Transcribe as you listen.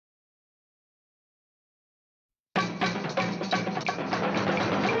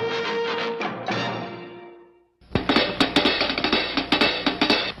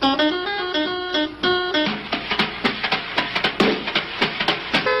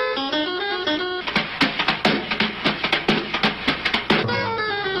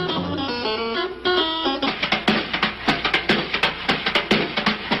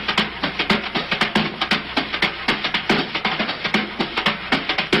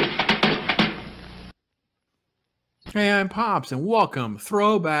Hey, I'm Pops, and welcome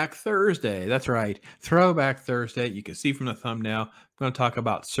Throwback Thursday. That's right, Throwback Thursday. You can see from the thumbnail, I'm going to talk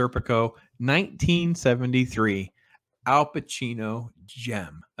about Serpico, 1973, Al Pacino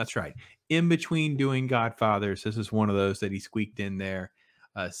gem. That's right. In between doing Godfathers, this is one of those that he squeaked in there.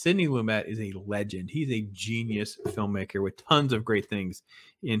 Sidney Lumet is a legend. He's a genius filmmaker with tons of great things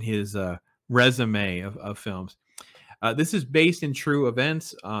in his resume of films. This is based in true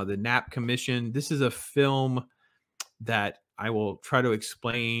events. The Knapp Commission. This is a film that I will try to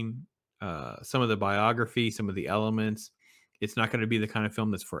explain some of the biography, some of the elements. It's not going to be the kind of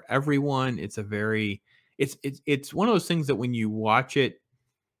film that's for everyone. It's a very it's one of those things that when you watch it,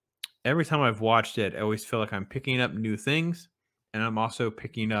 every time I've watched it, I always feel like I'm picking up new things, and I'm also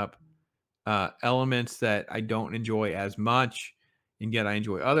picking up elements that I don't enjoy as much, and yet I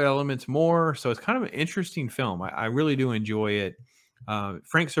enjoy other elements more. So it's kind of an interesting film. I really do enjoy it.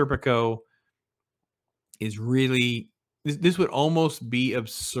 Frank Serpico is really this would almost be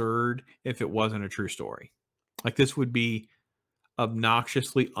absurd if it wasn't a true story. Like this would be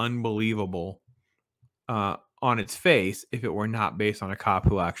obnoxiously unbelievable on its face if it were not based on a cop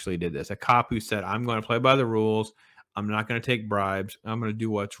who actually did this. A cop who said, I'm going to play by the rules. I'm not going to take bribes. I'm going to do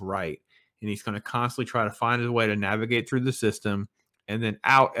what's right. And he's going to constantly try to find his way to navigate through the system and then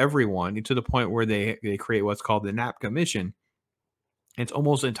out everyone to the point where they create what's called the Knapp Commission. It's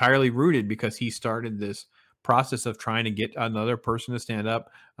almost entirely rooted because he started this process of trying to get another person to stand up,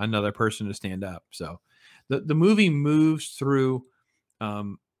 another person to stand up. So the movie moves through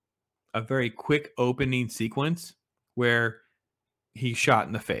a very quick opening sequence where he's shot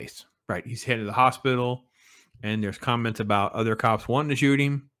in the face, right? He's headed to the hospital and there's comments about other cops wanting to shoot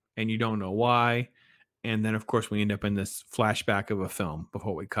him and you don't know why. And then, of course, we end up in this flashback of a film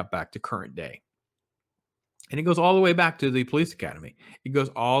before we cut back to current day. And it goes all the way back to the police academy. It goes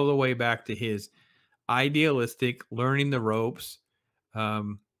all the way back to his idealistic learning the ropes,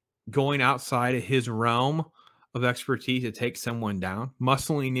 going outside of his realm of expertise to take someone down,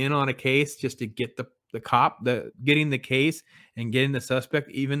 muscling in on a case just to get the cop, getting the case and getting the suspect,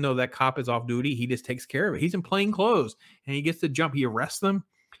 even though that cop is off duty, he just takes care of it. He's in plain clothes and he gets the jump. He arrests them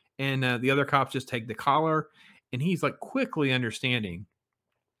and the other cops just take the collar and he's like quickly understanding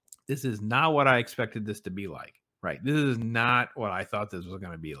this is not what I expected this to be like, right? This is not what I thought this was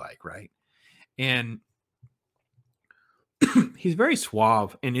going to be like, right? And he's very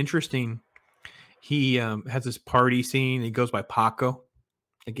suave and interesting. He has this party scene. He goes by Paco.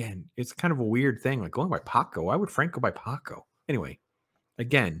 Again, it's kind of a weird thing, like going by Paco. Why would Frank go by Paco? Anyway,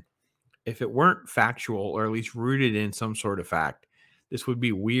 again, if it weren't factual or at least rooted in some sort of fact, this would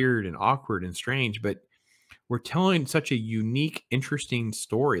be weird and awkward and strange. But we're telling such a unique, interesting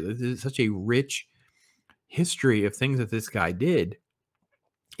story. This is such a rich history of things that this guy did.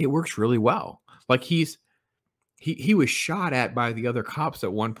 It works really well. Like he was shot at by the other cops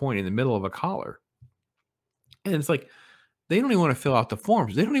at one point in the middle of a collar. And it's like, they don't even want to fill out the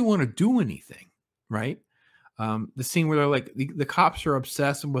forms. They don't even want to do anything, right? The scene where they're like, the cops are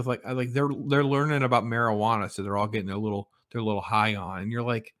obsessed with like they're learning about marijuana. So they're all getting their little high on. And you're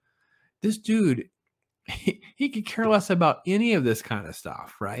like, this dude, he could care less about any of this kind of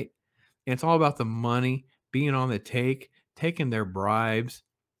stuff, right? And it's all about the money, being on the take, taking their bribes.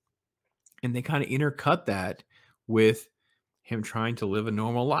 And they kind of intercut that with him trying to live a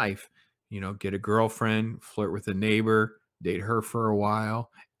normal life, get a girlfriend, flirt with a neighbor, date her for a while.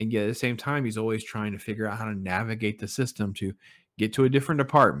 And yet at the same time, he's always trying to figure out how to navigate the system to get to a different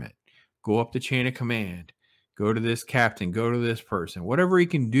department, go up the chain of command, go to this captain, go to this person, whatever he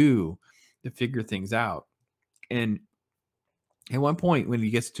can do to figure things out. And at one point, when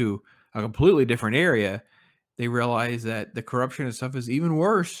he gets to a completely different area, they realize that the corruption and stuff is even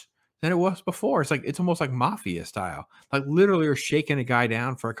worse than it was before. It's almost like mafia style. Like literally you're shaking a guy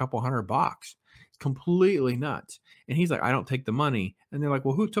down for a couple $100. It's completely nuts. And he's like, I don't take the money. And they're like,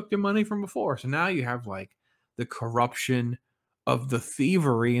 well, who took the money from before? So now you have like the corruption of the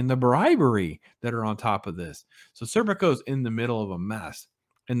thievery and the bribery that are on top of this. So Serpico's in the middle of a mess.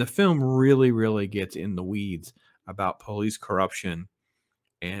 And the film really, really gets in the weeds about police corruption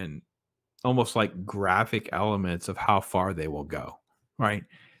and almost like graphic elements of how far they will go, right?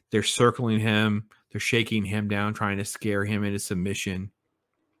 They're circling him. They're shaking him down, trying to scare him into submission,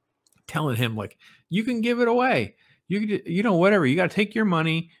 telling him like, you can give it away. Whatever. You got to take your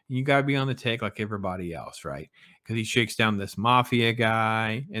money and you got to be on the take like everybody else, right? Because he shakes down this mafia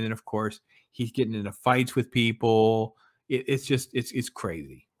guy. And then, of course, he's getting into fights with people. It's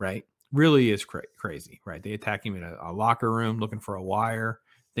crazy, right? Really is crazy, right? They attack him in a locker room looking for a wire,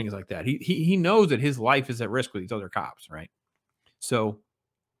 things like that. He knows that his life is at risk with these other cops, right? So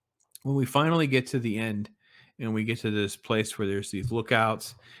when we finally get to the end and we get to this place where there's these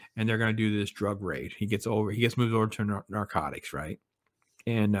lookouts, and they're going to do this drug raid. He gets moved over to narcotics, right?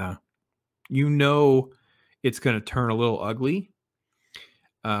 And it's going to turn a little ugly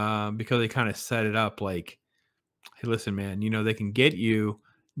because they kind of set it up like, hey, listen, man, they can get you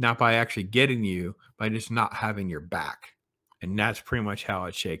not by actually getting you, by just not having your back. And that's pretty much how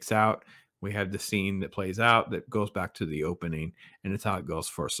it shakes out. We have the scene that plays out that goes back to the opening, and it's how it goes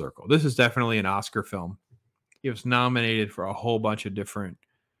full circle. This is definitely an Oscar film. It was nominated for a whole bunch of different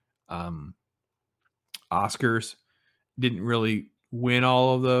Oscars. Didn't really win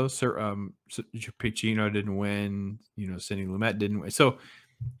all of those. Pacino didn't win. Sidney Lumet didn't win. So,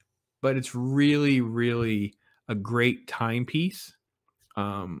 but it's really, really a great timepiece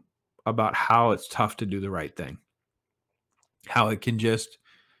about how it's tough to do the right thing. How it can just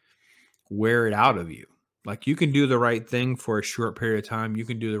wear it out of you. Like, you can do the right thing for a short period of time. You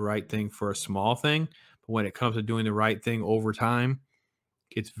can do the right thing for a small thing. But when it comes to doing the right thing over time,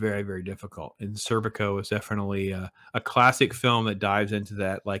 it's very, very difficult. And Serpico is definitely a classic film that dives into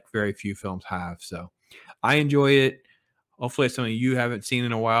that like very few films have. So I enjoy it. Hopefully it's something you haven't seen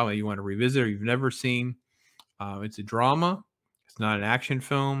in a while and you want to revisit or you've never seen. It's a drama. It's not an action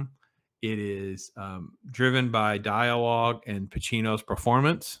film. It is driven by dialogue and Pacino's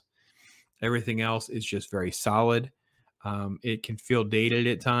performance. Everything else is just very solid. It can feel dated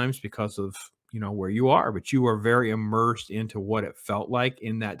at times because of where you are, but you are very immersed into what it felt like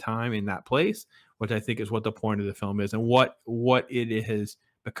in that time, in that place, which I think is what the point of the film is, and what it has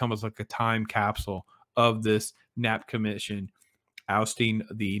become as like a time capsule of this Knapp Commission ousting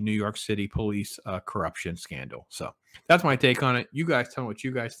the New York City police corruption scandal. So that's my take on it. You guys tell me what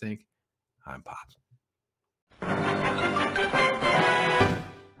you guys think. I'm Pops.